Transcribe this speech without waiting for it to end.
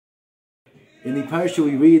In the parsha,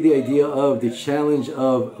 we read the idea of the challenge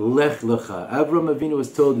of Lech Lecha. Avraham Avinu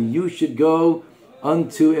was told, you should go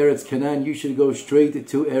unto Eretz Canaan, you should go straight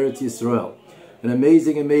to Eretz Yisrael. An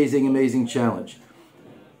amazing, amazing, amazing challenge.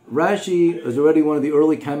 Rashi is already one of the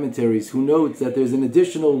early commentaries who notes that there's an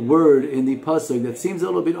additional word in the pasuk that seems a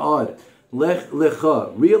little bit odd. Lech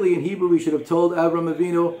Lecha. Really, in Hebrew, we should have told Avraham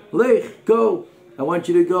Avinu, Lech, go. I want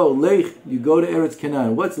you to go. Lech, you go to Eretz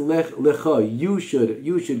Canaan. What's Lech Lecha? You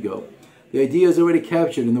should go. The idea is already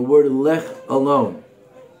captured in the word Lech alone.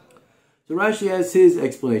 So Rashi has his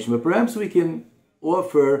explanation, but perhaps we can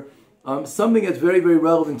offer something that's very, very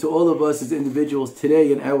relevant to all of us as individuals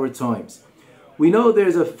today in our times. We know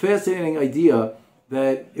there's a fascinating idea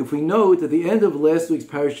that if we note at the end of last week's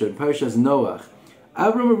parasha, Parashat Noach,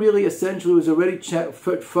 Avraham really essentially was already traveling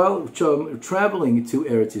to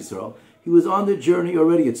Eretz Yisrael. He was on the journey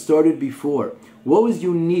already. It started before. What was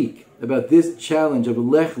unique about this challenge of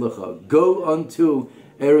Lech Lecha, go unto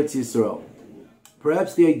Eretz Yisrael?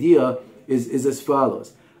 Perhaps the idea is as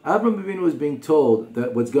follows. Avraham Avinu was being told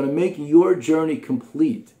that what's going to make your journey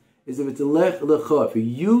complete is if it's a Lech Lecha. If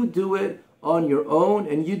you do it on your own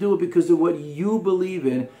and you do it because of what you believe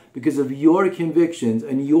in, because of your convictions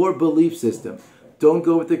and your belief system. Don't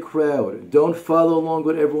go with the crowd. Don't follow along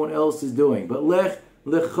what everyone else is doing. But Lech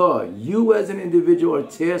Lecha, you as an individual are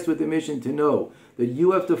tasked with the mission to know that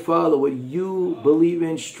you have to follow what you believe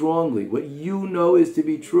in strongly, what you know is to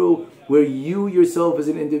be true, where you yourself as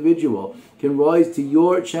an individual can rise to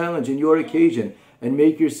your challenge and your occasion and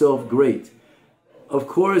make yourself great. Of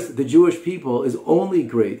course, the Jewish people is only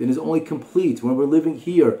great and is only complete when we're living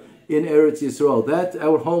here in Eretz Yisrael. That's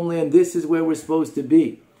our homeland. This is where we're supposed to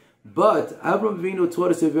be. But Avraham Avinu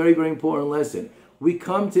taught us a very, very important lesson. We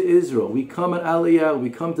come to Israel, we come at Aliyah,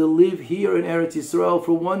 we come to live here in Eretz Yisrael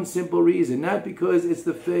for one simple reason, not because it's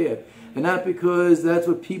the fad, and not because that's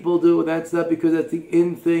what people do, that's not because that's the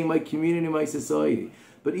in thing, my community, my society.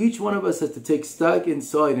 But each one of us has to take stock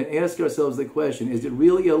inside and ask ourselves the question, is it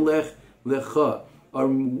really a Lech Lecha? Are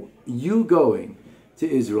you going to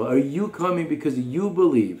Israel? Are you coming because you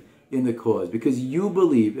believe in the cause, because you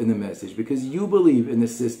believe in the message, because you believe in the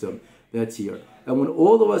system that's here? And when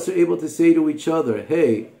all of us are able to say to each other,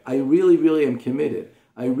 hey, I really, really am committed.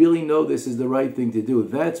 I really know this is the right thing to do.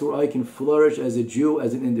 That's where I can flourish as a Jew,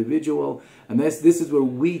 as an individual. And this is where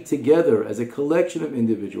we together, as a collection of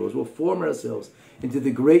individuals, will form ourselves into the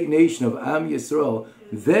great nation of Am Yisrael.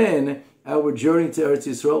 Then our journey to Eretz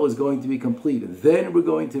Yisrael is going to be complete. Then we're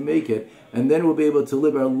going to make it. And then we'll be able to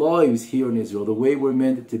live our lives here in Israel the way we're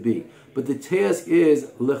meant to be. But the task is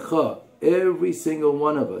Lecha. Every single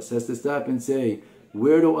one of us has to stop and say,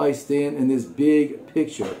 where do I stand in this big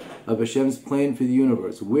picture of Hashem's plan for the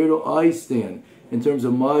universe? Where do I stand in terms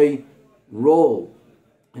of my role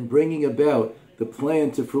in bringing about the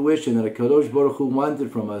plan to fruition that HaKadosh Baruch Hu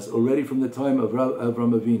wanted from us already from the time of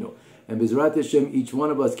Avraham Avinu? And B'ezrat Hashem, each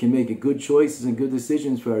one of us can make good choices and good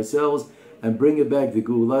decisions for ourselves and bring it back the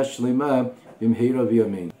Geulah Shlema B'mheira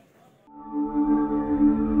V'yamin.